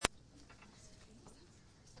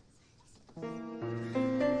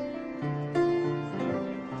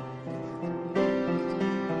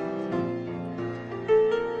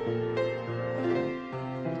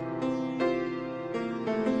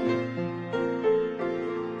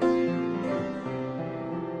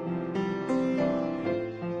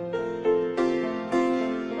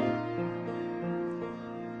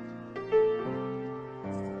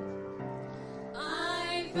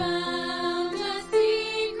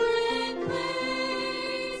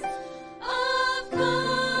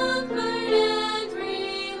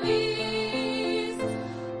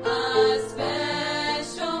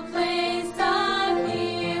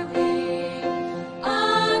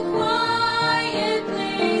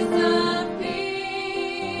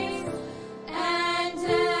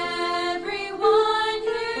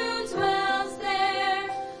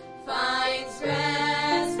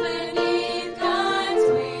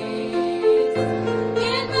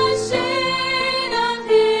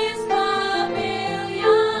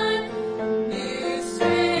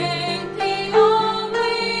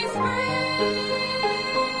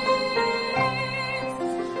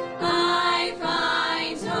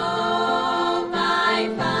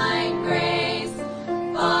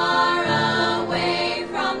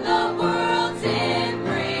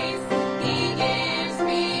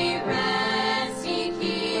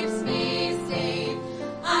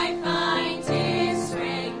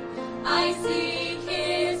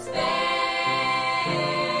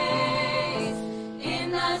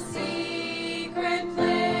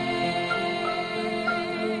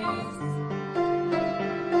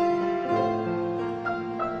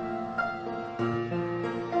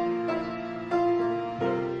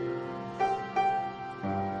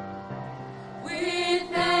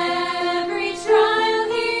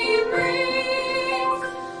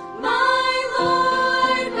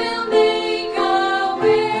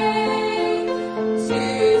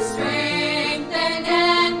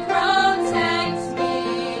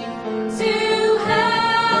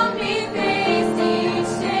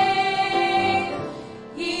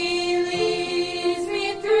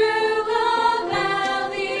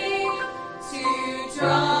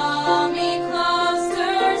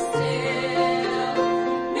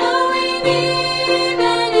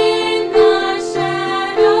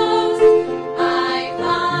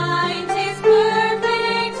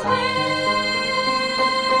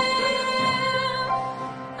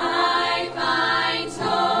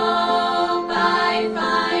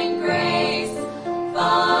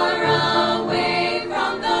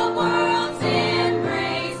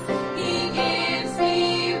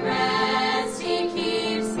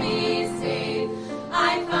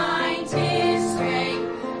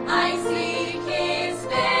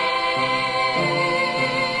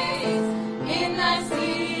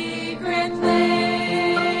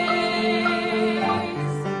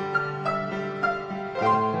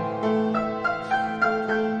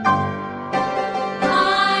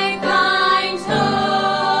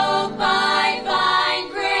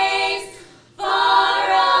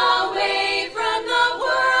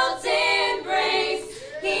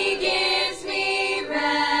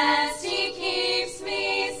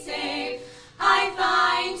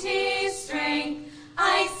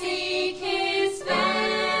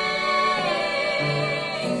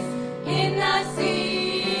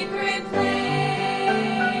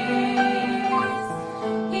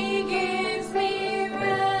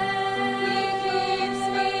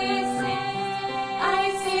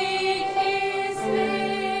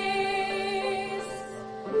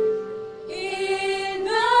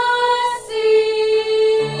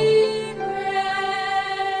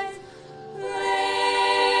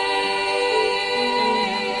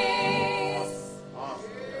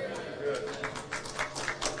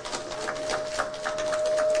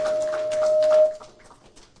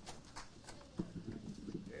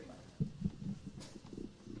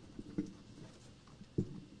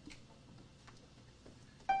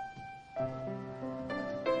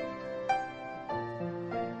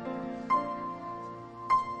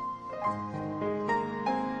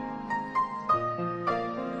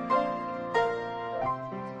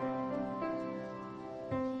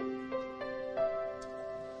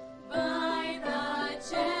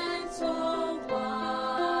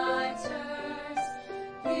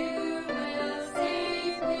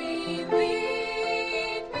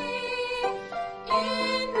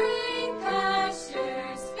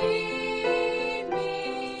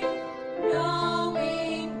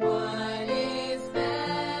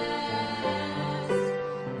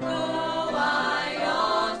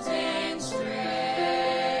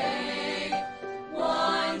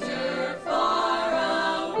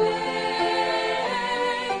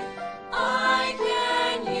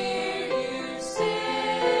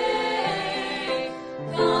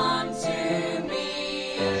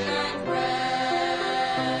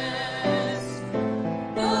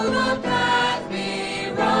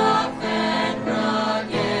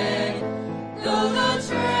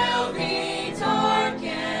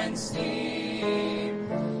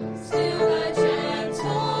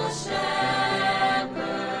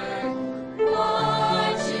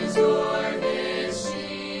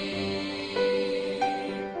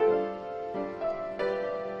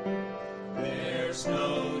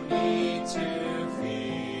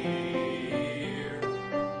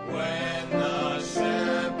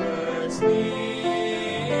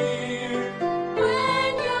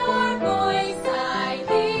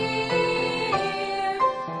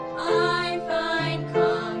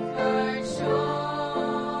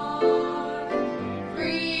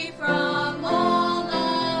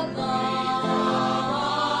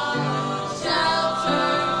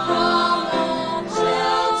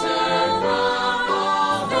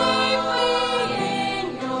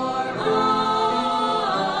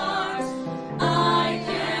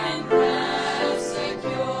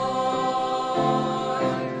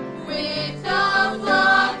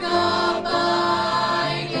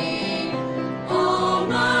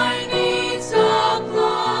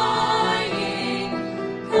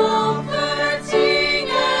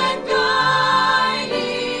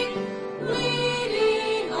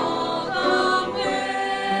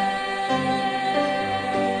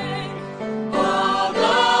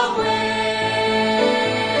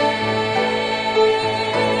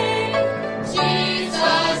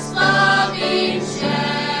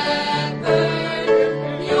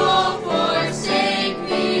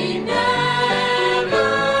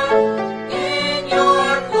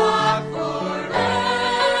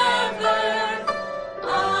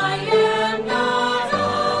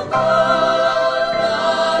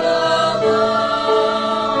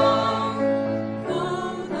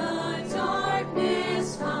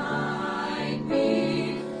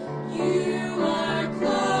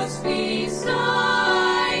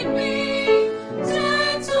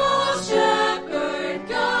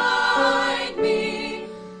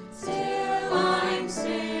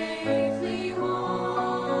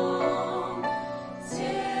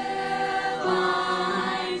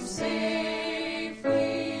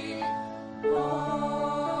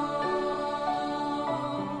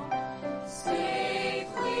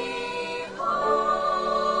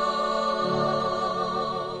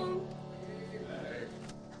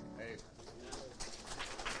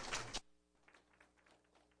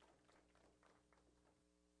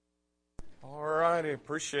righty,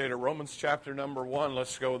 appreciate it. Romans chapter number 1,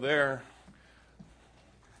 let's go there.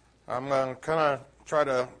 I'm going to kind of try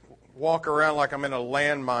to walk around like I'm in a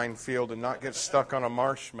landmine field and not get stuck on a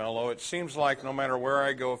marshmallow. It seems like no matter where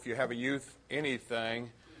I go, if you have a youth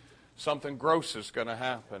anything, something gross is going to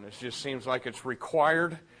happen. It just seems like it's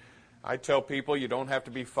required. I tell people you don't have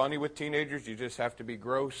to be funny with teenagers, you just have to be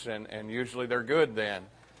gross, and usually they're good then.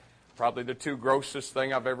 Probably the two grossest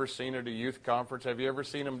thing I've ever seen at a youth conference. Have you ever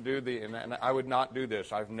seen them do and I would not do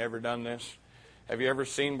this. I've never done this. Have you ever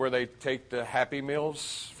seen where they take the Happy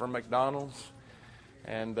Meals from McDonald's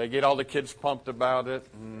and they get all the kids pumped about it,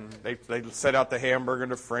 and they set out the hamburger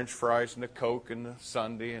and the French fries and the Coke and the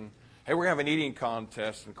sundae, and hey, we're having an eating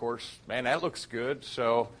contest. And of course, man, that looks good.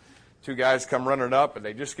 So two guys come running up and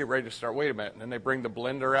they just get ready to start. Wait a minute. And then they bring the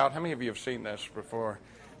blender out. How many of you have seen this before?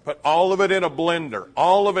 Put all of it in a blender.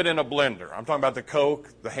 All of it in a blender. I'm talking about the Coke,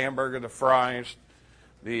 the hamburger, the fries,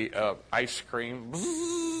 the ice cream.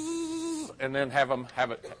 And then have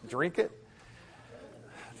it, drink it.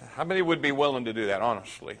 How many would be willing to do that,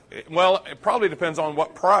 honestly? Well, it probably depends on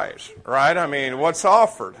what prize, right? I mean, what's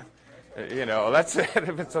offered. You know, that's it.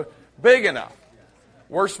 If it's big enough.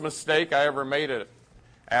 Worst mistake I ever made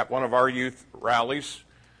at one of our youth rallies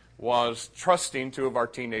was trusting two of our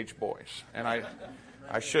teenage boys. And I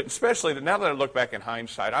shouldn't, especially now that I look back in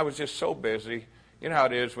hindsight, I was just so busy. You know how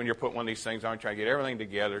it is when you're putting one of these things on, trying to get everything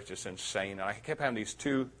together. It's just insane. And I kept having these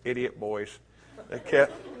two idiot boys that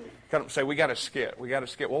kept say, we got a skit.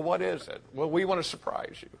 Well, what is it? Well, we want to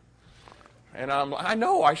surprise you. And I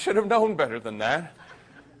know, I should have known better than that.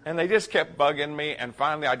 And they just kept bugging me. And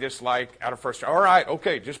finally, I just out of frustration, all right,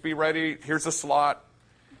 okay, just be ready. Here's the slot.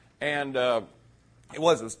 And it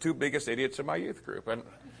was two biggest idiots in my youth group.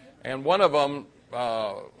 And one of them,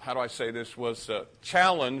 how do I say this, was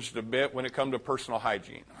challenged a bit when it come to personal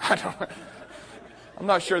hygiene. I'm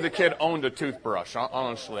not sure the kid owned a toothbrush,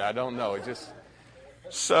 honestly. I don't know.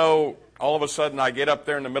 So all of a sudden I get up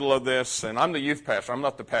there in the middle of this, and I'm the youth pastor. I'm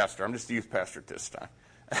not the pastor. I'm just the youth pastor at this time.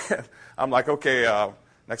 I'm like, okay,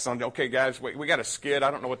 next Sunday, okay, guys, we got a skit.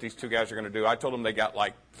 I don't know what these two guys are going to do. I told them they got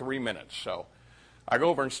like 3 minutes. So I go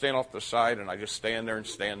over and stand off the side, and I just stand there,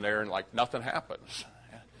 and like nothing happens.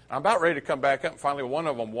 I'm about ready to come back up, and finally one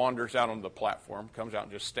of them wanders out on the platform, comes out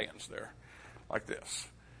and just stands there like this.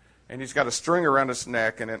 And he's got a string around his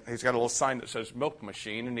neck, and he's got a little sign that says milk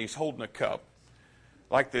machine, and he's holding a cup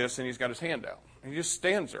like this, and he's got his hand out. And he just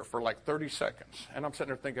stands there for like 30 seconds. And I'm sitting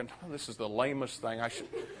there thinking, oh, this is the lamest thing.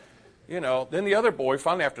 Then the other boy,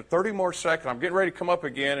 finally after 30 more seconds, I'm getting ready to come up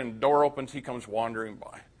again, and the door opens, he comes wandering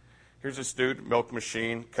by. Here's this dude, milk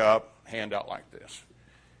machine, cup, hand out like this.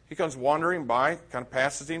 He comes wandering by, kind of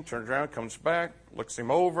passes him, turns around, comes back, looks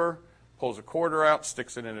him over, pulls a quarter out,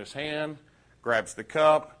 sticks it in his hand, grabs the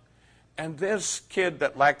cup. And this kid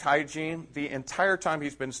that lacked hygiene, the entire time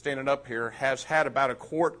he's been standing up here, has had about a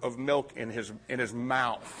quart of milk in his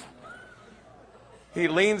mouth. He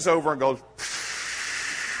leans over and goes,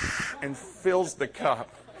 and fills the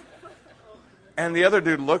cup. And the other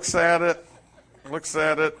dude looks at it, looks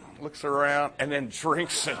around, and then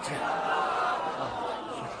drinks it.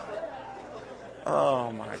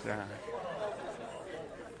 Oh, my God.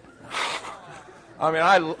 I mean,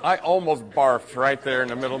 I almost barfed right there in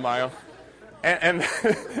the middle of my own. And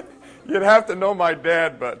you'd have to know my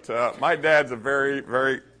dad, but my dad's a very,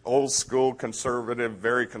 very old school conservative,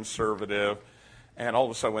 very conservative. And all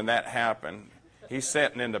of a sudden when that happened, he's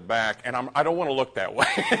sitting in the back, and I don't want to look that way.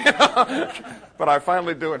 But I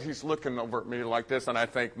finally do it. He's looking over at me like this, and I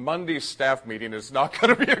think Monday's staff meeting is not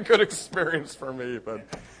going to be a good experience for me. But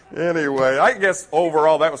anyway, I guess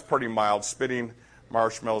overall that was pretty mild, spitting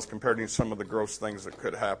marshmallows compared to some of the gross things that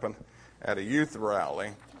could happen at a youth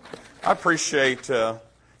rally. I appreciate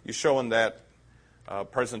you showing that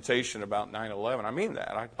presentation about 9/11. I mean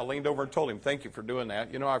that. I leaned over and told him, thank you for doing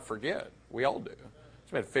that. You know, I forget. We all do.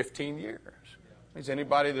 It's been 15 years. It means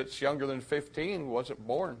anybody that's younger than 15 wasn't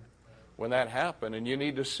born when that happened, and you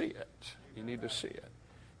need to see it. You need to see it.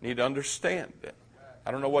 You need to understand it.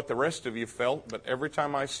 I don't know what the rest of you felt, but every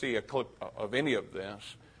time I see a clip of any of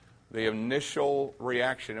this, the initial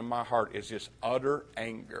reaction in my heart is just utter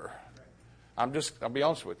anger. I'll be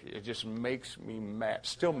honest with you, it just makes me mad,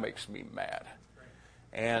 still makes me mad.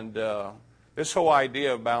 And this whole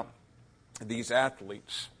idea about these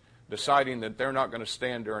athletes deciding that they're not going to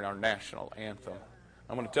stand during our national anthem.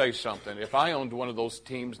 I'm going to tell you something. If I owned one of those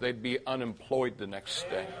teams, they'd be unemployed the next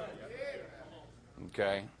day.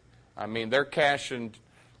 Okay? I mean, they're cashing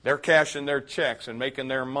their checks and making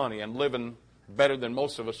their money and living better than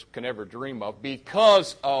most of us can ever dream of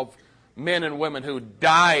because of men and women who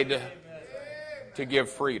died to give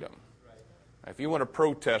freedom. If you want to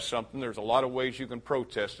protest something, there's a lot of ways you can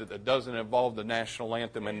protest it that doesn't involve the national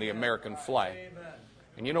anthem and the American flag.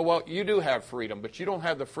 And you know what? You do have freedom, but you don't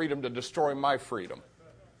have the freedom to destroy my freedom.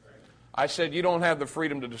 I said you don't have the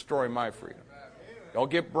freedom to destroy my freedom.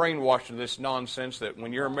 Don't get brainwashed into this nonsense that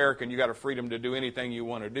when you're American, you got a freedom to do anything you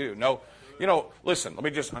want to do. No, listen,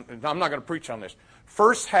 I'm not going to preach on this.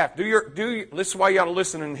 First half, this is why you ought to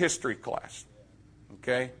listen in history class.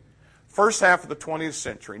 Okay? First half of the 20th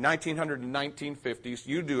century, 1900 to 1950s,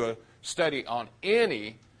 you do a study on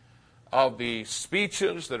any of the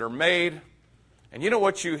speeches that are made, and you know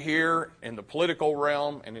what you hear in the political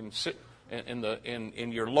realm and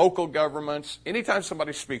in your local governments. Anytime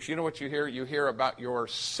somebody speaks, you know what you hear? You hear about your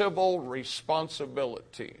civil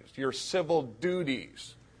responsibilities, your civil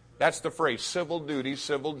duties. That's the phrase, civil duties,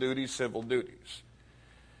 civil duties, civil duties.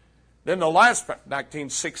 Then the last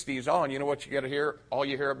 1960s on, you know what you got to hear? All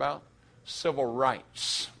you hear about? Civil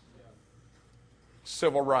rights.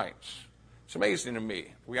 Civil rights. It's amazing to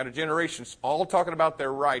me. We got a generation all talking about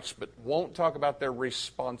their rights, but won't talk about their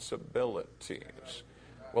responsibilities.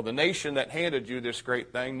 Well, the nation that handed you this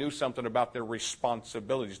great thing knew something about their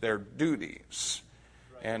responsibilities, their duties.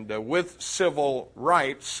 And with civil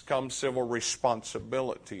rights comes civil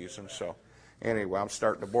responsibilities. And so, anyway, I'm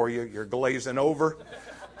starting to bore you. You're glazing over.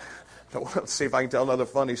 Let's see if I can tell another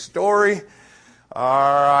funny story. All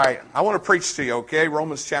right. I want to preach to you, okay?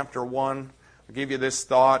 Romans chapter 1. I'll give you this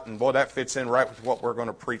thought, and boy, that fits in right with what we're going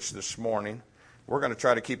to preach this morning. We're going to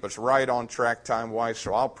try to keep us right on track time-wise,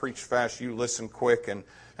 so I'll preach fast, you listen quick, and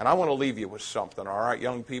I want to leave you with something, all right,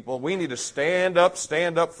 young people? We need to stand up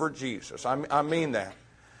for Jesus. I mean that.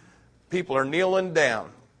 People are kneeling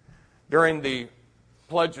down during the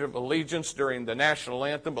Pledge of Allegiance, during the national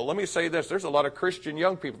anthem. But let me say this, there's a lot of Christian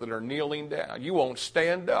young people that are kneeling down. You won't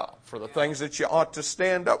stand up for the things that you ought to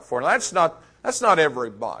stand up for. Now, that's not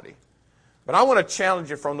everybody. But I want to challenge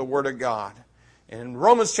you from the Word of God. In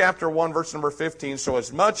Romans chapter 1, verse number 15, so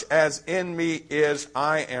as much as in me is,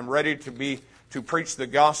 I am ready to preach the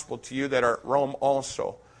gospel to you that are at Rome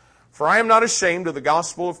also. For I am not ashamed of the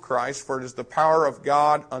gospel of Christ, for it is the power of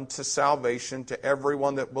God unto salvation to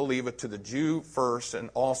everyone that believeth, to the Jew first and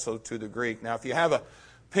also to the Greek. Now, if you have a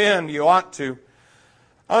pen, you ought to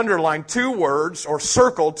underline two words or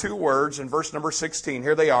circle two words in verse number 16.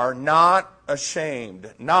 Here they are, not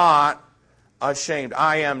ashamed. Not ashamed.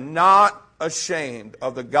 I am not ashamed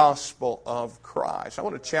of the gospel of Christ. I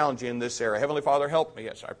want to challenge you in this area. Heavenly Father, help me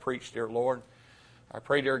as I preach, dear Lord. I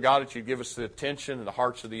pray, dear God, that you give us the attention and the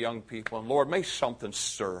hearts of the young people. And Lord, may something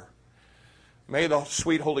stir. May the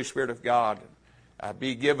sweet Holy Spirit of God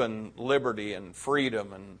be given liberty and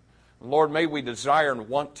freedom. And Lord, may we desire and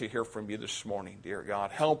want to hear from you this morning, dear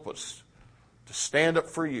God. Help us to stand up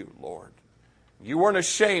for you, Lord. You weren't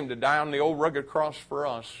ashamed to die on the old rugged cross for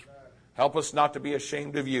us. Help us not to be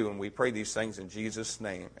ashamed of you. And we pray these things in Jesus'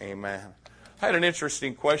 name. Amen. I had an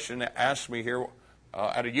interesting question asked me here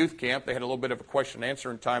at a youth camp. They had a little bit of a question and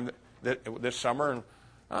answering time this summer. And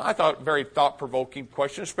I thought very thought-provoking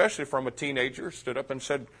question, especially from a teenager. Stood up and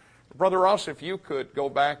said, Brother Ross, if you could go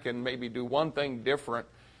back and maybe do one thing different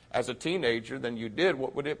as a teenager than you did,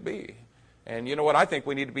 what would it be? And you know what? I think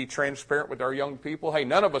we need to be transparent with our young people. Hey,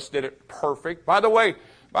 none of us did it perfect. By the way,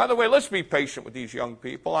 let's be patient with these young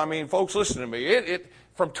people. I mean, folks, listen to me.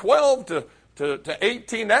 From 12 to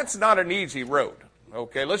 18, that's not an easy road.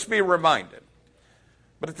 Okay, let's be reminded.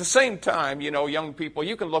 But at the same time, you know, young people,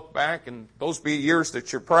 you can look back and those be years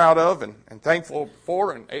that you're proud of and thankful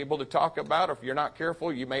for and able to talk about. If you're not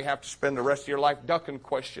careful, you may have to spend the rest of your life ducking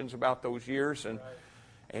questions about those years.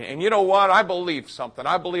 And you know what? I believe something.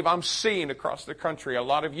 I believe I'm seeing across the country a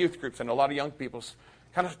lot of youth groups and a lot of young people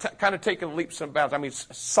kind of taking leaps and bounds. I mean,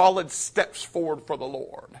 solid steps forward for the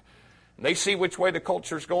Lord. And they see which way the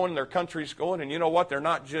culture's going, their country's going, and you know what? They're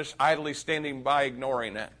not just idly standing by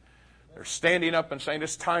ignoring it. They're standing up and saying,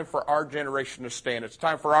 it's time for our generation to stand. It's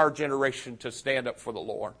time for our generation to stand up for the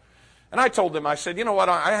Lord. And I told them, I said, you know what?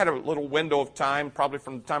 I had a little window of time, probably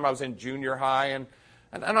from the time I was in junior high, and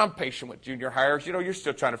I'm patient with junior hires. You know, you're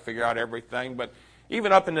still trying to figure out everything. But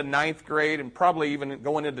even up into 9th grade and probably even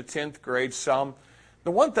going into 10th grade some,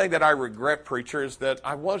 the one thing that I regret, preacher, is that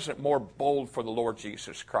I wasn't more bold for the Lord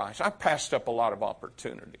Jesus Christ. I passed up a lot of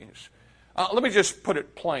opportunities. Let me just put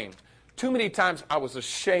it plain. Too many times I was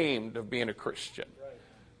ashamed of being a Christian.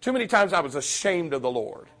 Too many times I was ashamed of the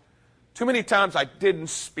Lord. Too many times I didn't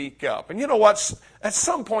speak up. And you know what? At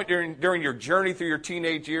some point during your journey through your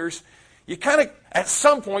teenage years, you kind of, at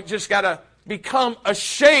some point, just got to become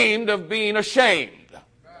ashamed of being ashamed.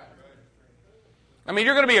 I mean,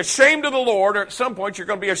 you're going to be ashamed of the Lord, or at some point you're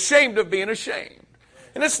going to be ashamed of being ashamed.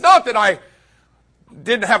 And it's not that I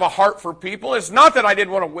didn't have a heart for people. It's not that I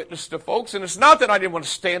didn't want to witness to folks, and it's not that I didn't want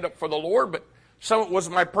to stand up for the Lord, but some of it was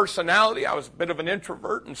my personality. I was a bit of an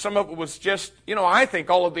introvert, and some of it was just, I think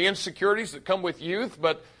all of the insecurities that come with youth.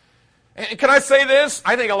 But and can I say this?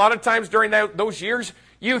 I think a lot of times during those years,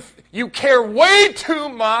 you care way too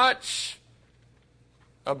much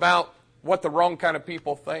about what the wrong kind of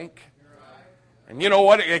people think. And you know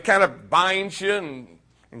what? It kind of binds you,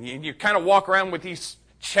 and you kind of walk around with these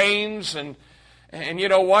chains, and you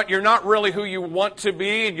know what? You're not really who you want to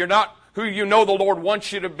be, and you're not who you know the Lord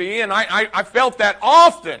wants you to be. And I felt that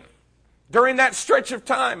often during that stretch of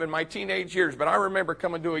time in my teenage years. But I remember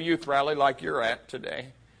coming to a youth rally like you're at today.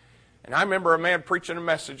 And I remember a man preaching a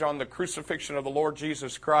message on the crucifixion of the Lord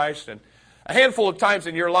Jesus Christ. And a handful of times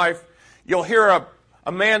in your life, you'll hear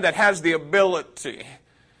a man that has the ability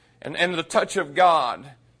and the touch of God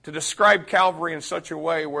to describe Calvary in such a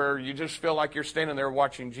way where you just feel like you're standing there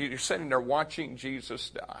watching Jesus. You're sitting there watching Jesus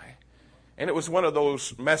die. And it was one of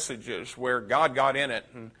those messages where God got in it.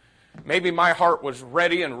 And maybe my heart was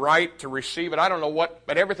ready and right to receive it. I don't know what,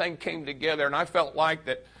 but everything came together. And I felt like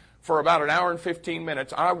that for about an hour and 15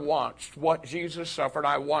 minutes, I watched what Jesus suffered.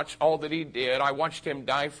 I watched all that He did. I watched Him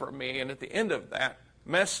die for me. And at the end of that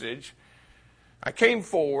message, I came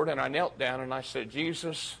forward and I knelt down and I said,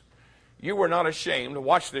 Jesus, you were not ashamed to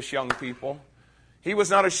watch this, young people. He was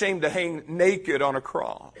not ashamed to hang naked on a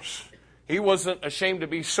cross. He wasn't ashamed to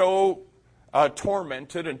be so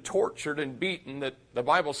tormented and tortured and beaten that the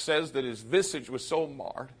Bible says that His visage was so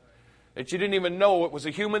marred that you didn't even know it was a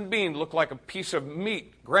human being. It looked like a piece of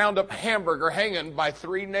meat, ground up hamburger hanging by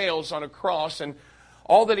 3 nails on a cross. And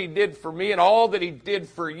all that He did for me and all that He did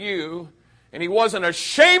for you, and He wasn't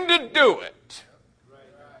ashamed to do it.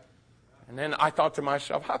 And then I thought to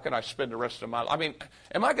myself, how can I spend the rest of my life? I mean,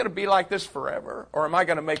 am I going to be like this forever, or am I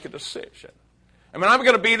going to make a decision? I mean, I'm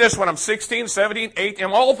going to be this when I'm 16, 17, 18,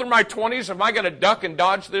 I'm all through my 20s. Am I going to duck and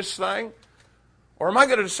dodge this thing? Or am I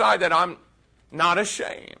going to decide that I'm not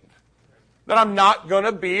ashamed? That I'm not going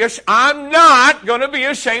to be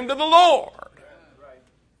ashamed of the Lord.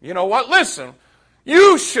 You know what? Listen,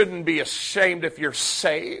 you shouldn't be ashamed if you're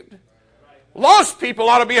saved. Lost people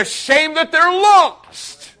ought to be ashamed that they're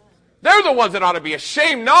lost. They're the ones that ought to be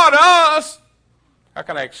ashamed, not us. How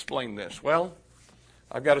can I explain this? Well,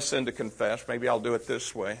 I've got a sin to confess. Maybe I'll do it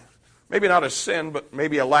this way. Maybe not a sin, but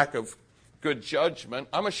maybe a lack of good judgment.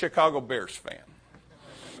 I'm a Chicago Bears fan.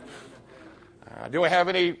 Do I have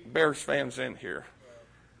any Bears fans in here?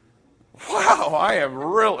 Wow, I am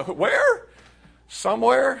really... Where?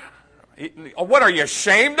 Somewhere? What, are you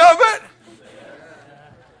ashamed of it?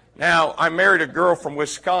 Now, I married a girl from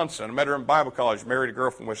Wisconsin. I met her in Bible college, married a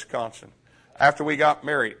girl from Wisconsin. After we got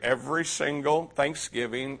married, every single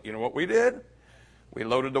Thanksgiving, you know what we did? We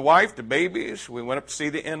loaded the wife, the babies. We went up to see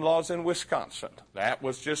the in-laws in Wisconsin. That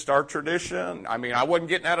was just our tradition. I mean, I wasn't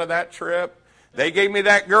getting out of that trip. They gave me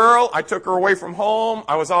that girl. I took her away from home.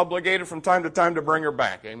 I was obligated from time to time to bring her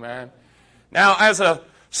back. Amen. Now, as a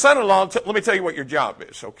son-in-law, let me tell you what your job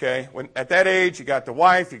is, okay? At that age, you got the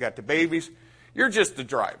wife, you got the babies. You're just the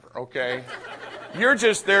driver, okay? You're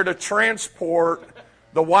just there to transport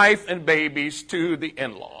the wife and babies to the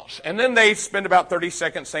in-laws. And then they spend about 30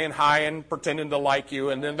 seconds saying hi and pretending to like you,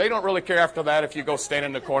 and then they don't really care after that if you go stand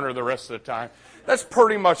in the corner the rest of the time. That's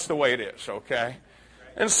pretty much the way it is, okay?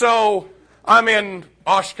 And so I'm in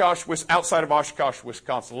Oshkosh, outside of Oshkosh,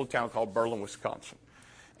 Wisconsin, a little town called Berlin, Wisconsin.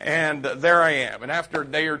 And there I am. And after a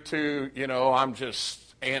day or two, I'm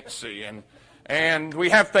just antsy. And we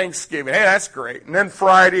have Thanksgiving. Hey, that's great. And then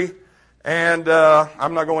Friday, and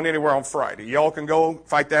I'm not going anywhere on Friday. Y'all can go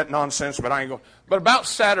fight that nonsense, but I ain't going. But about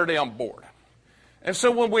Saturday, I'm bored. And so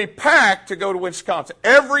when we packed to go to Wisconsin,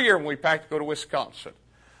 every year when we packed to go to Wisconsin,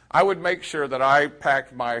 I would make sure that I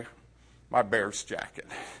packed my Bears jacket.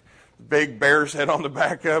 Big Bears head on the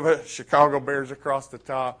back of it, Chicago Bears across the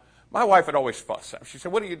top. My wife would always fuss at me. She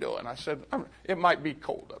said, "What are you doing?" I said, "It might be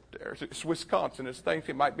cold up there. It's Wisconsin. It's things.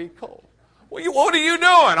 It might be cold." "Well, what are you doing?"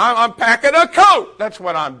 I'm packing a coat. That's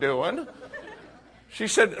what I'm doing. She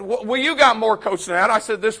said, "Well, you got more coats than that." I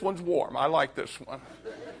said, "This one's warm. I like this one."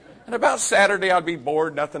 And about Saturday, I'd be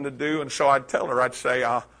bored, nothing to do, and so I'd tell her, I'd say,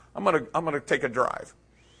 I'm gonna take a drive.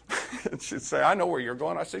 And she'd say, "I know where you're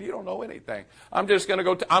going." I said, "You don't know anything. I'm just going to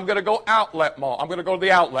go. I'm going to go outlet mall. I'm going to go to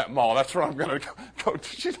the outlet mall. That's where I'm going to go to."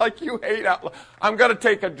 She's like, "You hate outlet." "I'm going to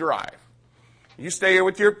take a drive. You stay here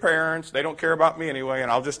with your parents. They don't care about me anyway,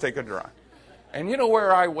 and I'll just take a drive." And you know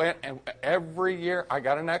where I went? And every year I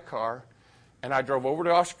got in that car, and I drove over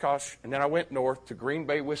to Oshkosh, and then I went north to Green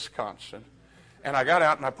Bay, Wisconsin. And I got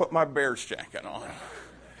out and I put my Bears jacket on.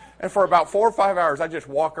 And for about 4 or 5 hours, I just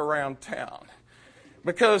walk around town.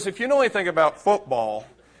 Because if you know anything about football,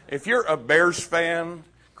 if you're a Bears fan,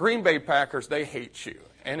 Green Bay Packers, they hate you.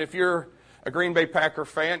 And if you're a Green Bay Packer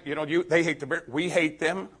fan, they hate the Bears. We hate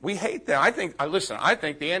them. We hate them. I think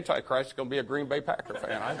the Antichrist is going to be a Green Bay Packer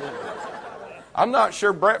fan. I do. I'm not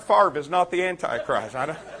sure Brett Favre is not the Antichrist.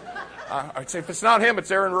 I'd say if it's not him, it's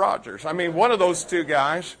Aaron Rodgers. I mean, one of those two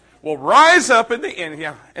guys will rise up in the end.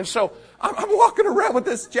 Yeah. And so I'm walking around with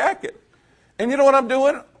this jacket. And you know what I'm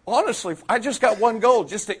doing? Honestly, I just got one goal,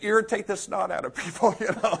 just to irritate the snot out of people,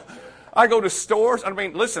 I go to stores. I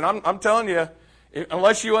mean, listen, I'm telling you,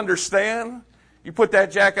 unless you understand, you put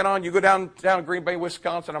that jacket on, you go down to Green Bay,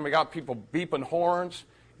 Wisconsin, I got people beeping horns,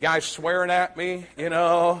 guys swearing at me,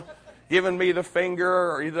 giving me the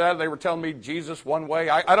finger, or either that or they were telling me Jesus one way.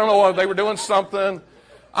 I don't know, they were doing something.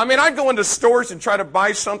 I mean, I'd go into stores and try to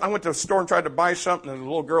buy something. I went to a store and tried to buy something, and the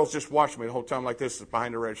little girls just watched me the whole time like this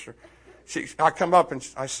behind the register. I come up and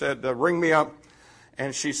I said, ring me up.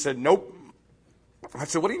 And she said, nope. I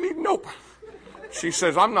said, what do you mean, nope? She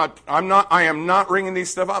says, I am not ringing these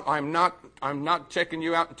stuff up. I'm not checking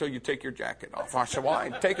you out until you take your jacket off. I said, well, I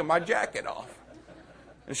ain't taking my jacket off.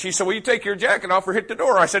 And she said, well, you take your jacket off or hit the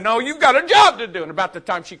door. I said, no, you've got a job to do. And about the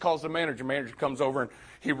time she calls the manager comes over and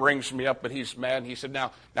he rings me up, but he's mad. And he said,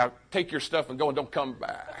 now take your stuff and go and don't come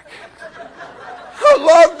back. I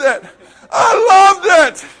loved it. I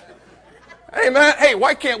loved it. Hey, man,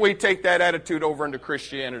 why can't we take that attitude over into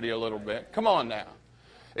Christianity a little bit? Come on now.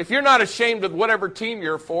 If you're not ashamed of whatever team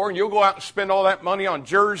you're for, and you'll go out and spend all that money on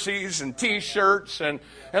jerseys and T-shirts, and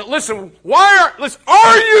listen,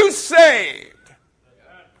 are you saved?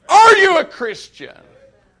 Are you a Christian?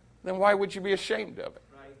 Then why would you be ashamed of it?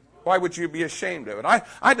 Why would you be ashamed of it?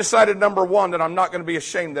 I decided, number one, that I'm not going to be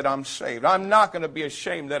ashamed that I'm saved. I'm not going to be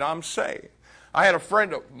ashamed that I'm saved. I had a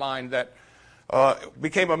friend of mine that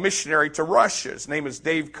became a missionary to Russia. His name is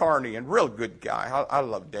Dave Carney, and real good guy. I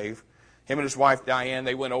love Dave. Him and his wife Diane,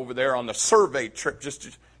 they went over there on the survey trip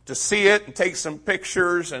just to see it and take some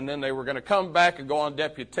pictures, and then they were going to come back and go on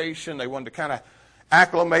deputation. They wanted to kind of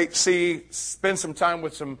acclimate, spend some time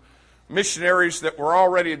with some missionaries that were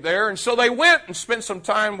already there. And so they went and spent some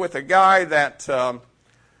time with a guy that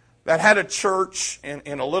had a church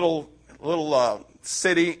in a little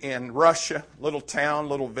city in Russia, little town,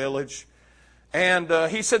 little village. And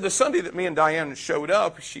he said the Sunday that me and Diane showed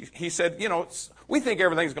up, he said, we think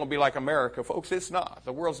everything's going to be like America, folks. It's not.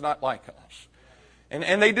 The world's not like us.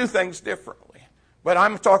 And they do things differently. But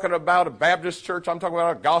I'm talking about a Baptist church. I'm talking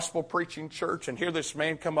about a gospel preaching church. And here this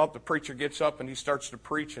man come up, the preacher gets up, and he starts to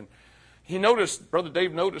preach. And Brother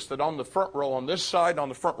Dave noticed that on the front row on this side, on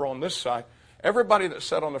the front row on this side, everybody that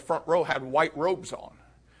sat on the front row had white robes on.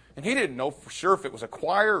 And he didn't know for sure if it was a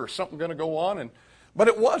choir or something going to go on. But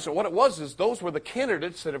it wasn't. What it was is those were the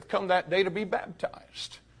candidates that have come that day to be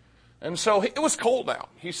baptized. And so it was cold out.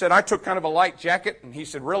 He said, I took kind of a light jacket. And he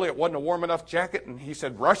said, really, it wasn't a warm enough jacket. And he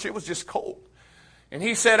said, Russia, it was just cold. And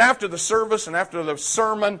he said, after the service and after the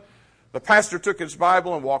sermon, the pastor took his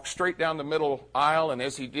Bible and walked straight down the middle aisle. And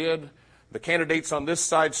as he did, the candidates on this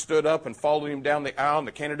side stood up and followed him down the aisle. And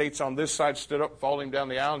the candidates on this side stood up and followed him down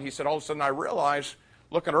the aisle. And he said, all of a sudden I realized,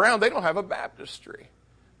 looking around, they don't have a baptistry.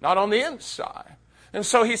 Not on the inside. And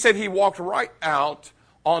so he said he walked right out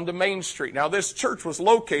onto Main Street. Now, this church was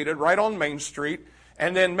located right on Main Street,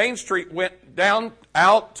 and then Main Street went down,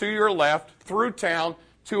 out to your left, through town,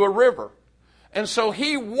 to a river. And so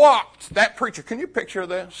he walked, that preacher, can you picture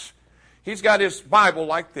this? He's got his Bible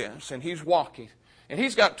like this, and he's walking. And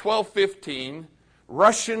he's got 12, 15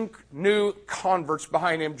 Russian new converts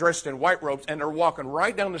behind him dressed in white robes, and they're walking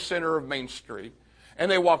right down the center of Main Street. And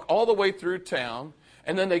they walk all the way through town.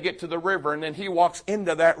 And then they get to the river, and then he walks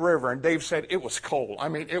into that river. And Dave said it was cold. I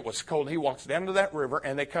mean, it was cold. He walks down to that river,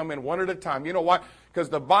 and they come in one at a time. You know why? Because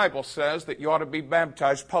the Bible says that you ought to be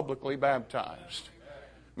baptized, publicly baptized.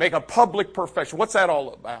 Make a public profession. What's that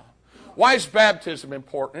all about? Why is baptism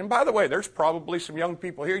important? And by the way, there's probably some young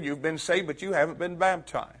people here. You've been saved, but you haven't been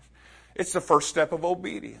baptized. It's the first step of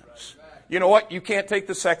obedience. You know what? You can't take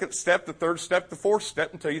the second step, the third step, the fourth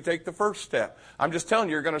step until you take the first step. I'm just telling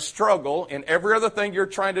you, you're going to struggle in every other thing you're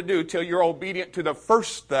trying to do till you're obedient to the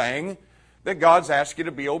first thing that God's asked you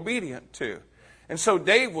to be obedient to. And so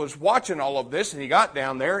Dave was watching all of this, and he got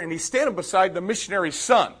down there, and he's standing beside the missionary's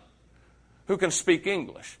son who can speak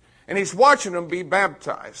English. And he's watching him be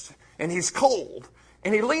baptized, and he's cold.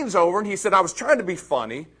 And he leans over, and he said, I was trying to be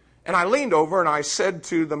funny, and I leaned over, and I said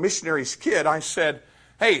to the missionary's kid, I said,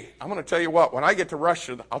 hey, I'm going to tell you what, when I get to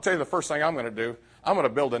Russia, I'll tell you the first thing I'm going to do. I'm going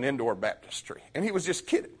to build an indoor baptistry. And he was just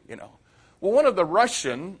kidding, Well, one of the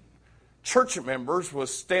Russian church members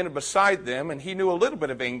was standing beside them, and he knew a little bit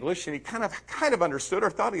of English, and he kind of understood, or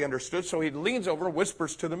thought he understood, so he leans over and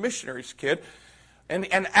whispers to the missionary's kid and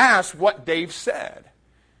asks what Dave said.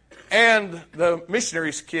 And the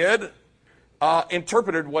missionary's kid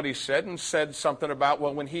interpreted what he said and said something about,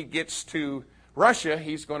 well, when he gets to Russia,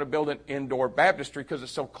 he's going to build an indoor baptistry because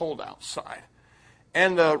it's so cold outside.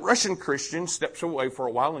 And the Russian Christian steps away for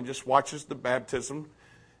a while and just watches the baptism.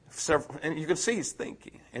 And you can see he's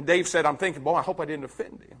thinking. And Dave said, I'm thinking, boy, I hope I didn't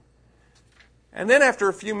offend him. And then after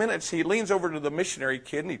a few minutes, he leans over to the missionary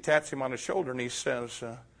kid and he taps him on the shoulder and he says,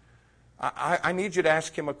 I need you to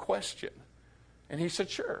ask him a question. And he said,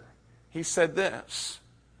 sure. He said this,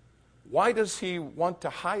 why does he want to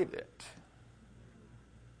hide it?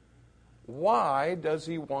 Why does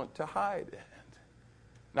he want to hide it?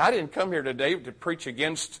 Now, I didn't come here today to preach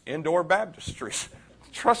against indoor baptistries.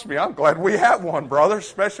 Trust me, I'm glad we have one, brother,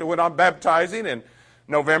 especially when I'm baptizing in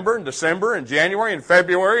November and December and January and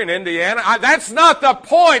February in Indiana. That's not the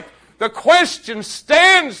point. The question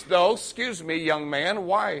stands, though. Excuse me, young man,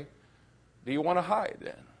 why do you want to hide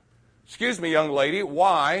it? Excuse me, young lady,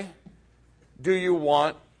 why do you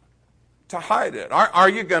want to hide it? Are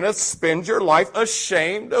you going to spend your life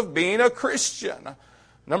ashamed of being a Christian?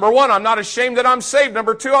 Number one, I'm not ashamed that I'm saved.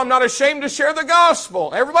 Number two, I'm not ashamed to share the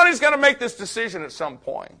gospel. Everybody's going to make this decision at some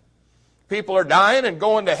point. People are dying and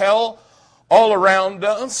going to hell all around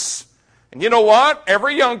us. And you know what?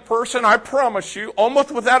 Every young person, I promise you,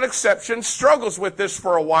 almost without exception, struggles with this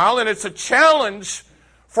for a while. And it's a challenge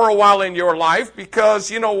for a while in your life because,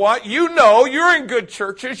 you know what? You know you're in good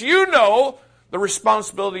churches. You know the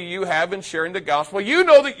responsibility you have in sharing the gospel. You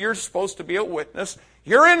know that you're supposed to be a witness.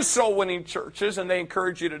 You're in soul-winning churches, and they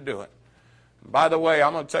encourage you to do it. By the way,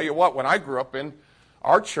 I'm going to tell you what, when I grew up in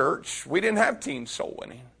our church, we didn't have teen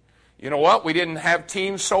soul-winning. You know what? We didn't have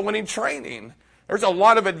teen soul-winning training. There's a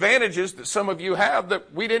lot of advantages that some of you have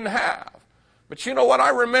that we didn't have. But you know what? I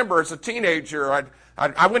remember as a teenager,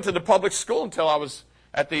 I went to the public school until I was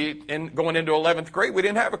going into 11th grade. We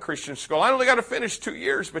didn't have a Christian school. I only got to finish 2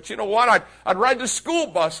 years, but you know what? I'd ride the school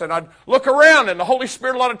bus and I'd look around, and the Holy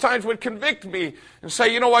Spirit a lot of times would convict me and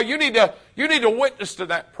say, you know what? You need to witness to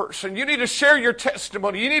that person. You need to share your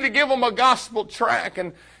testimony. You need to give them a gospel tract.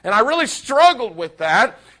 And I really struggled with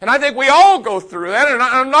that. And I think we all go through that. And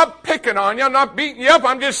I'm not picking on you. I'm not beating you up.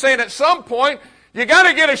 I'm just saying at some point, you got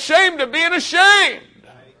to get ashamed of being ashamed.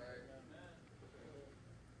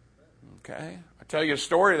 Okay? Tell you a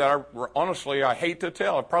story that honestly I hate to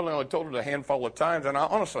tell. I've probably only told it a handful of times, and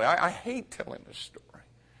I hate telling this story.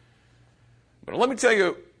 But let me tell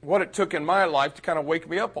you what it took in my life to kind of wake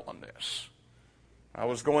me up on this. I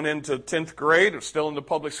was going into 10th grade. I was still in the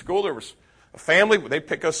public school. There was a family. They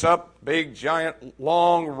pick us up, big, giant,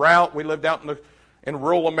 long route. We lived out in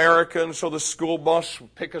rural America, and so the school bus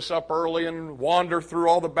would pick us up early and wander through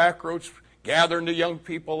all the back roads, gathering the young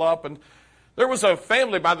people up. And there was a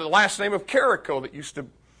family by the last name of Carrico that used to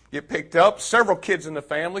get picked up. Several kids in the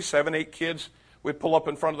family, 7, 8 kids. We'd pull up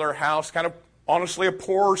in front of their house, kind of honestly a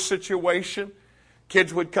poor situation.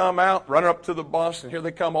 Kids would come out, run up to the bus, and here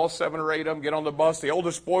they come, all 7 or 8 of them, get on the bus. The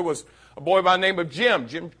oldest boy was a boy by the name of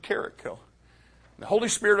Jim Carrico. The Holy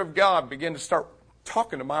Spirit of God began to start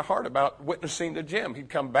talking to my heart about witnessing to Jim. He'd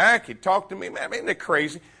come back, he'd talk to me. Man, isn't it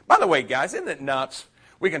crazy? By the way, guys, isn't it nuts?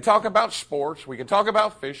 We can talk about sports, we can talk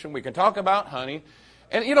about fishing, we can talk about hunting.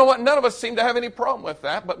 And you know what? None of us seem to have any problem with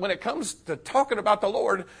that. But when it comes to talking about the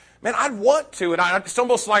Lord, man, I'd want to. And it's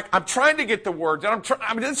almost like I'm trying to get the words. And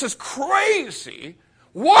this is crazy.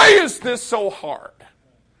 Why is this so hard?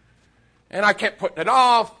 And I kept putting it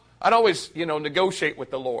off. I'd always, negotiate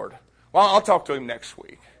with the Lord. Well, I'll talk to him next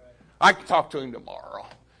week. I can talk to him tomorrow.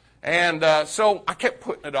 And so I kept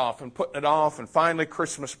putting it off. And finally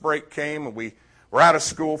Christmas break came, and we were out of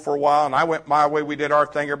school for a while, and I went my way. We did our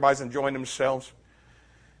thing. Everybody's enjoying themselves.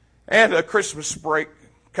 And Christmas break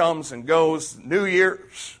comes and goes. New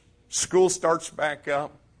Year's, school starts back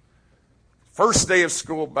up. First day of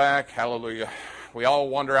school back, hallelujah. We all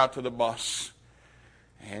wander out to the bus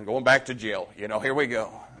and going back to jail. Here we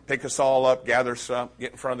go. Pick us all up, gather us up,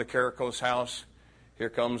 get in front of the Carrico's house. Here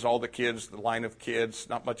comes all the kids, the line of kids,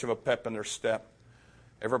 not much of a pep in their step.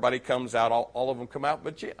 Everybody comes out, all of them come out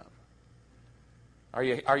but Jim. Are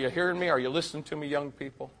you hearing me? Are you listening to me, young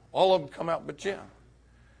people? All of them come out but Jim.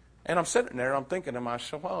 And I'm sitting there, and I'm thinking to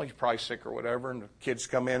myself, well, he's probably sick or whatever. And the kids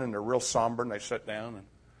come in, and they're real somber, and they sit down.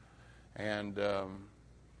 And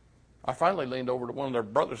I finally leaned over to one of their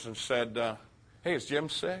brothers and said, hey, is Jim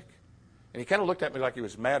sick? And he kind of looked at me like he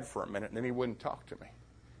was mad for a minute, and then he wouldn't talk to me.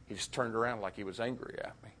 He just turned around like he was angry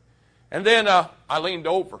at me. And then I leaned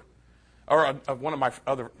over, Or one of my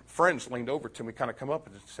other friends leaned over to me, kind of come up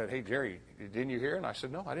and said, "Hey, Jerry, didn't you hear?" And I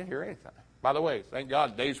said, "No, I didn't hear anything." By the way, thank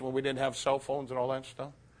God, days when we didn't have cell phones and all that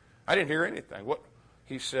stuff, I didn't hear anything. What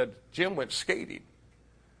he said, Jim went skating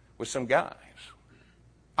with some guys,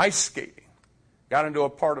 ice skating, got into a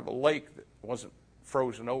part of a lake that wasn't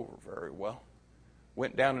frozen over very well,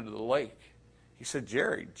 went down into the lake. He said,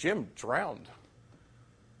 "Jerry, Jim drowned.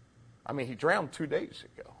 I mean, he drowned 2 days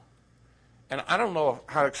ago." And I don't know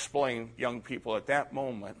how to explain, young people, at that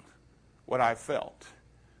moment what I felt.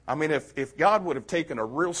 I mean, if God would have taken a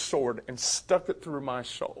real sword and stuck it through my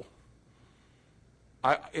soul,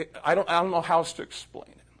 I don't know how else to explain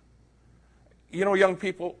it. You know, young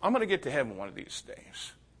people, I'm going to get to heaven one of these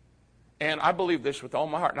days. And I believe this with all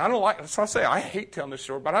my heart. And I don't like, that's what I say, I hate telling this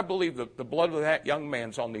story, but I believe that the blood of that young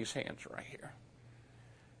man's on these hands right here.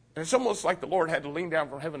 And it's almost like the Lord had to lean down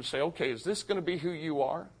from heaven and say, "Okay, is this going to be who you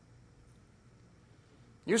are?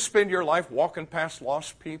 You spend your life walking past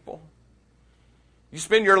lost people. You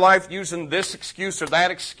spend your life using this excuse or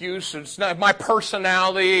that excuse. It's not my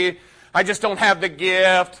personality. I just don't have the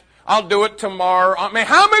gift. I'll do it tomorrow." I mean,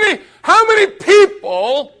 how many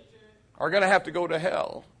people are going to have to go to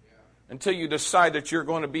hell until you decide that you're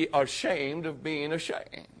going to be ashamed of being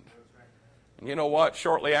ashamed? And you know what?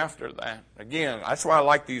 Shortly after that, again, that's why I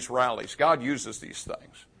like these rallies. God uses these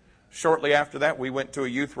things. Shortly after that, we went to a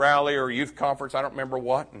youth rally or a youth conference, I don't remember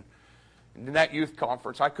what. And in that youth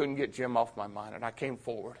conference, I couldn't get Jim off my mind. And I came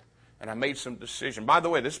forward and I made some decision. By the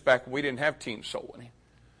way, this is back when we didn't have teen soul winning.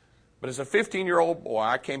 But as a 15-year-old boy,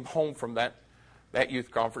 I came home from that youth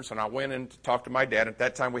conference and I went in to talk to my dad. At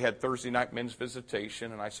that time, we had Thursday night men's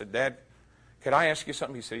visitation. And I said, "Dad, could I ask you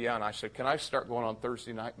something?" He said, "Yeah." And I said, "Can I start going on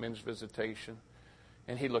Thursday night men's visitation?"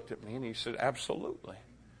 And he looked at me and he said, "Absolutely."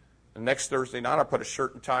 The next Thursday night, I put a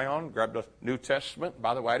shirt and tie on, grabbed a New Testament.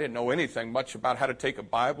 By the way, I didn't know anything much about how to take a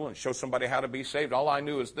Bible and show somebody how to be saved. All I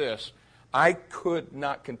knew is this: I could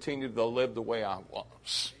not continue to live the way I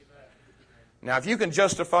was. Now, if you can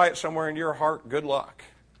justify it somewhere in your heart, good luck.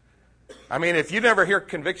 I mean, if you never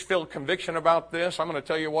feel conviction about this, I'm going to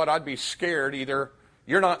tell you what, I'd be scared. Either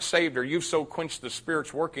you're not saved or you've so quenched the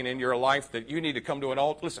Spirit's working in your life that you need to come to an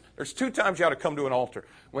altar. Listen, there's 2 times you ought to come to an altar.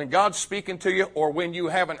 When God's speaking to you or when you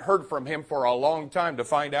haven't heard from Him for a long time to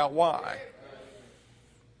find out why.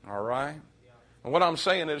 All right? And what I'm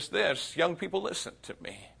saying is this: young people, listen to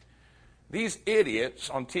me. These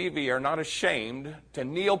idiots on TV are not ashamed to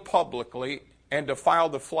kneel publicly and defile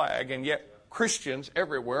the flag, and yet Christians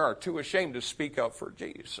everywhere are too ashamed to speak up for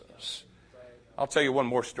Jesus. I'll tell you one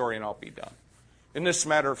more story and I'll be done. In this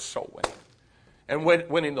matter of soul winning and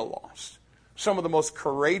winning the lost, some of the most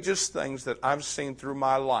courageous things that I've seen through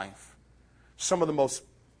my life, some of the most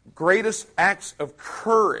greatest acts of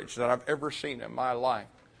courage that I've ever seen in my life,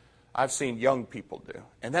 I've seen young people do.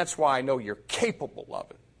 And that's why I know you're capable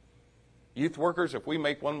of it. Youth workers, if we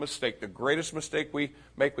make one mistake, the greatest mistake we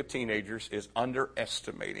make with teenagers is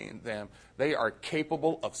underestimating them. They are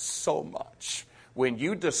capable of so much. When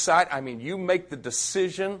you decide, you make the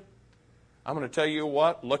decision, I'm going to tell you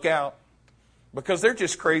what, look out. Because they're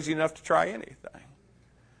just crazy enough to try anything.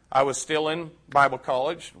 I was still in Bible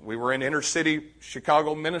college. We were in inner city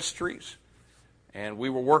Chicago ministries. And we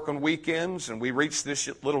were working weekends, and we reached this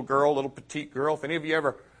little petite girl. If any of you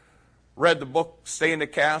ever read the book, Stay in the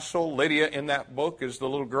Castle, Lydia in that book is the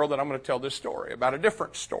little girl that I'm going to tell this story about, a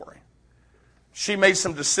different story. She made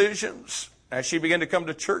some decisions. As she began to come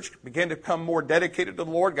to church, began to become more dedicated to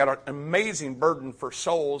the Lord, got an amazing burden for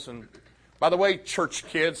souls. And by the way, church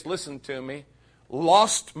kids, listen to me.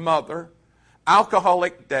 Lost mother,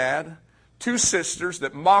 alcoholic dad, 2 sisters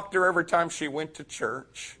that mocked her every time she went to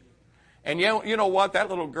church. And you know what? That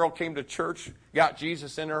little girl came to church, got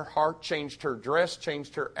Jesus in her heart, changed her dress,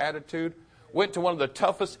 changed her attitude, went to one of the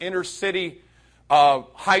toughest inner city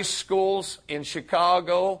high schools in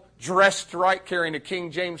Chicago, dressed right, carrying a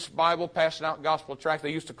King James Bible, passing out gospel tracts.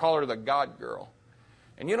 They used to call her the God girl.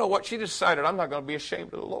 And you know what? She decided, I'm not going to be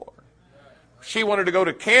ashamed of the Lord. She wanted to go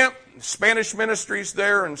to camp, Spanish ministries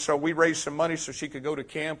there, and so we raised some money so she could go to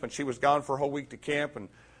camp, and she was gone for a whole week to camp. And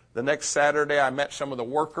the next Saturday, I met some of the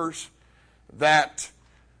workers that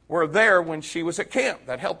were there when she was at camp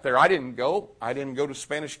that helped there. I didn't go. I didn't go to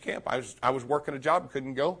Spanish camp. I was working a job,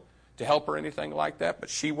 couldn't go to help her or anything like that, but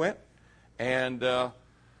she went. And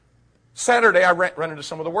Saturday, I ran into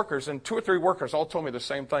some of the workers, and 2 or 3 workers all told me the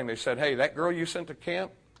same thing. They said, "Hey, that girl you sent to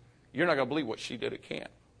camp, you're not going to believe what she did at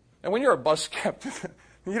camp." And when you're a bus captain,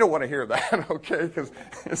 you don't want to hear that, okay? Because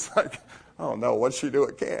it's like, oh no, what'd she do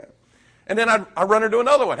at camp? And then I run into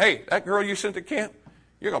another one. "Hey, that girl you sent to camp,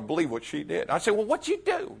 you're going to believe what she did." I said, "Well, what'd you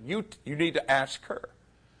do?" You need to ask her.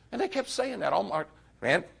 And they kept saying that.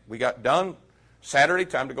 Man, we got done. Saturday,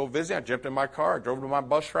 time to go visit. I jumped in my car. I drove to my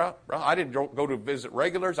bus route. I didn't go to visit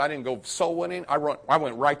regulars. I didn't go soul winning. I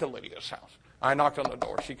went right to Lydia's house. I knocked on the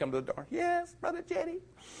door. She come to the door. Yes, Brother Jetty.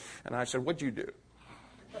 And I said, what'd you do?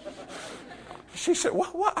 She said,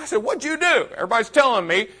 what? I said, what'd you do? Everybody's telling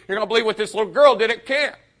me you're going to believe what this little girl did at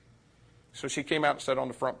camp. So she came out and sat on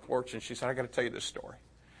the front porch, and she said, I got to tell you this story.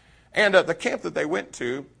 And the camp that they went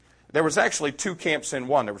to, there was actually two camps in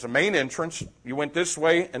one. There was a main entrance. You went this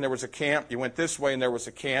way, and there was a camp. You went this way, and there was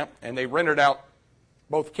a camp. And they rented out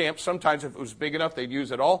both camps. Sometimes if it was big enough, they'd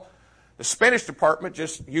use it all. The Spanish department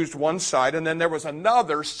just used one side, and then there was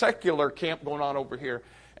another secular camp going on over here.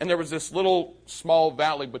 And there was this little small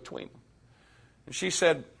valley between them. And she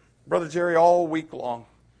said, Brother Jerry, all week long,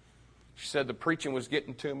 she said the preaching was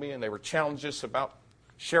getting to me, and they were challenging us about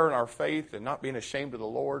sharing our faith and not being ashamed of the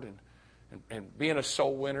Lord and being a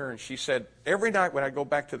soul winner. And she said, every night when I go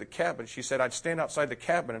back to the cabin, she said, I'd stand outside the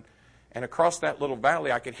cabin, and across that little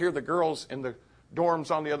valley, I could hear the girls in the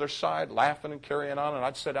dorms on the other side laughing and carrying on, and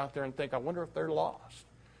I'd sit out there and think, I wonder if they're lost.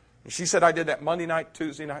 And she said, I did that Monday night,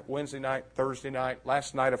 Tuesday night, Wednesday night, Thursday night,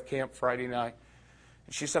 last night of camp, Friday night.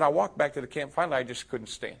 And she said, I walked back to the camp. Finally, I just couldn't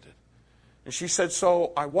stand it. And she said,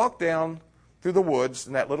 so I walked down through the woods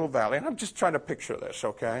in that little valley, and I'm just trying to picture this,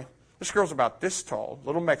 okay? This girl's about this tall,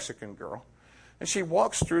 little Mexican girl. And she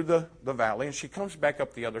walks through the valley, and she comes back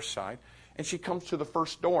up the other side, and she comes to the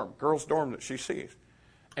first dorm, girls' dorm that she sees.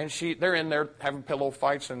 And they're in there having pillow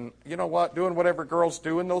fights and, you know what, doing whatever girls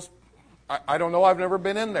do in those. I don't know, I've never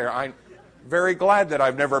been in there. I'm very glad that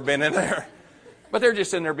I've never been in there. But they're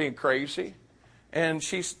just in there being crazy. And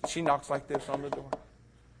she knocks like this on the door.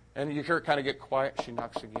 And you hear it kind of get quiet. She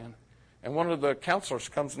knocks again. And one of the counselors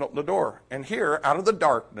comes and opens the door. And here, out of the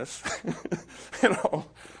darkness,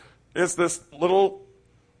 is this little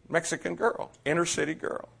Mexican girl, inner city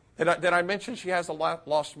girl. Did I mention she has a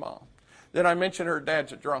lost mom? Did I mention her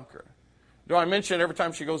dad's a drunkard? Do I mention every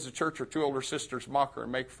time she goes to church, her two older sisters mock her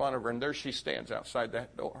and make fun of her, and there she stands outside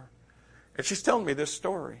that door. And she's telling me this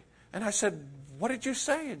story. And I said, what did you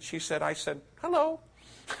say? And she said, I said, hello.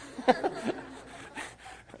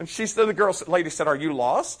 And the lady said, are you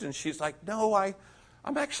lost? And she's like, no,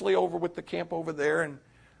 I'm actually over with the camp over there, and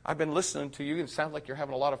I've been listening to you, and it sounds like you're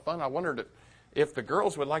having a lot of fun. I wondered if the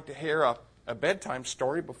girls would like to hear a bedtime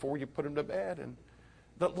story before you put them to bed. And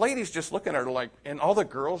the lady's just looking at her like, and all the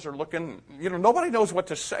girls are looking, nobody knows what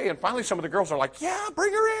to say. And finally some of the girls are like, yeah,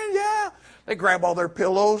 bring her in, yeah. They grab all their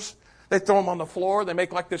pillows. They throw them on the floor. They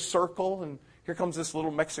make like this circle. And here comes this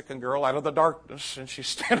little Mexican girl out of the darkness. And she's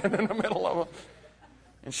standing in the middle of them.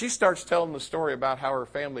 And she starts telling the story about how her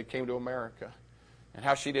family came to America. And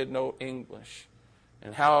how she didn't know English.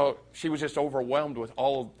 And how she was just overwhelmed with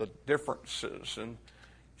all of the differences. And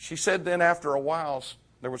she said then after a while,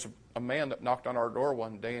 there was a man that knocked on our door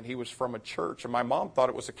one day, and he was from a church. And my mom thought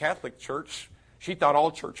it was a Catholic church. She thought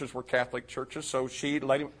all churches were Catholic churches, so she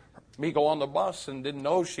let me go on the bus and didn't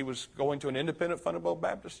know she was going to an independent fundamental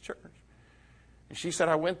Baptist church. And she said,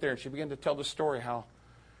 I went there, and she began to tell the story how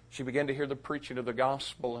she began to hear the preaching of the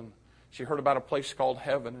gospel, and she heard about a place called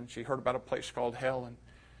heaven, and she heard about a place called hell, and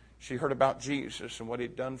she heard about Jesus and what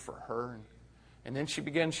he'd done for her. And then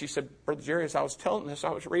she said, Brother Jerry, as I was telling this, I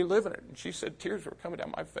was reliving it. And she said, tears were coming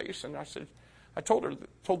down my face. And I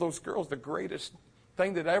told those girls, the greatest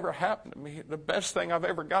thing that ever happened to me, the best thing I've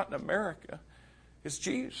ever got in America is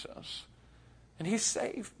Jesus. And he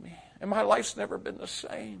saved me. And my life's never been the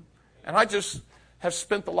same. And I just have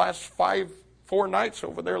spent the last 4 nights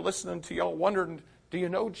over there listening to y'all wondering, do you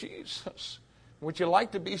know Jesus? Would you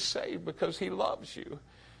like to be saved because he loves you?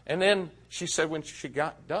 And then she said when she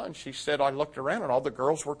got done, she said, I looked around and all the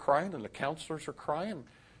girls were crying and the counselors were crying.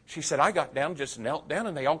 She said, I got down, just knelt down,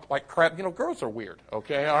 and they all like crap. Girls are weird,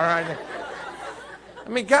 okay? All right. I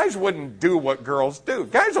mean, guys wouldn't do what girls do.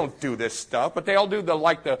 Guys don't do this stuff, but they all do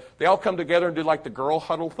they all come together and do like the girl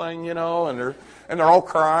huddle thing, and they're all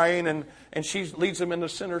crying, and she leads them in the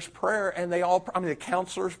sinner's prayer, and the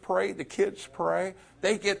counselors pray, the kids pray.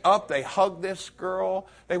 They get up, they hug this girl.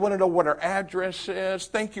 They want to know what her address is.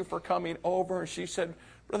 Thank you for coming over. And she said,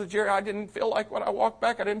 Brother Jerry, I didn't feel like when I walked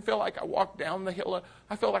back, I didn't feel like I walked down the hill.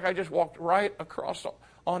 I felt like I just walked right across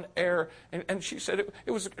on air. And she said,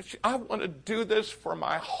 I want to do this for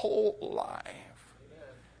my whole life.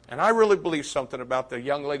 And I really believe something about the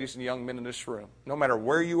young ladies and young men in this room. No matter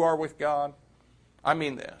where you are with God, I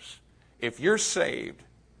mean this. If you're saved,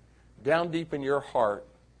 down deep in your heart,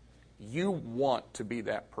 you want to be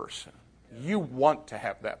that person. You want to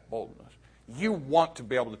have that boldness. You want to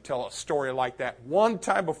be able to tell a story like that. One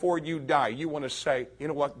time before you die, you want to say, you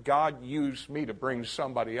know what, God used me to bring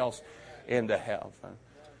somebody else into heaven.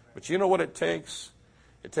 But you know what it takes?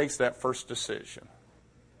 It takes that first decision.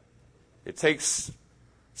 It takes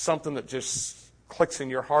something that just clicks in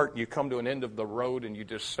your heart and you come to an end of the road and you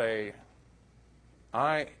just say,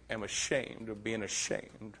 I am ashamed of being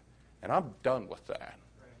ashamed, and I'm done with that.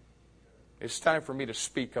 It's time for me to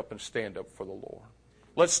speak up and stand up for the Lord.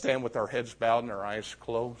 Let's stand with our heads bowed and our eyes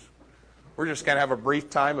closed. We're just going to have a brief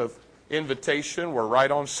time of invitation. We're right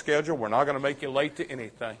on schedule. We're not going to make you late to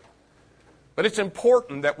anything. But it's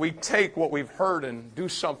important that we take what we've heard and do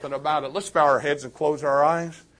something about it. Let's bow our heads and close our eyes.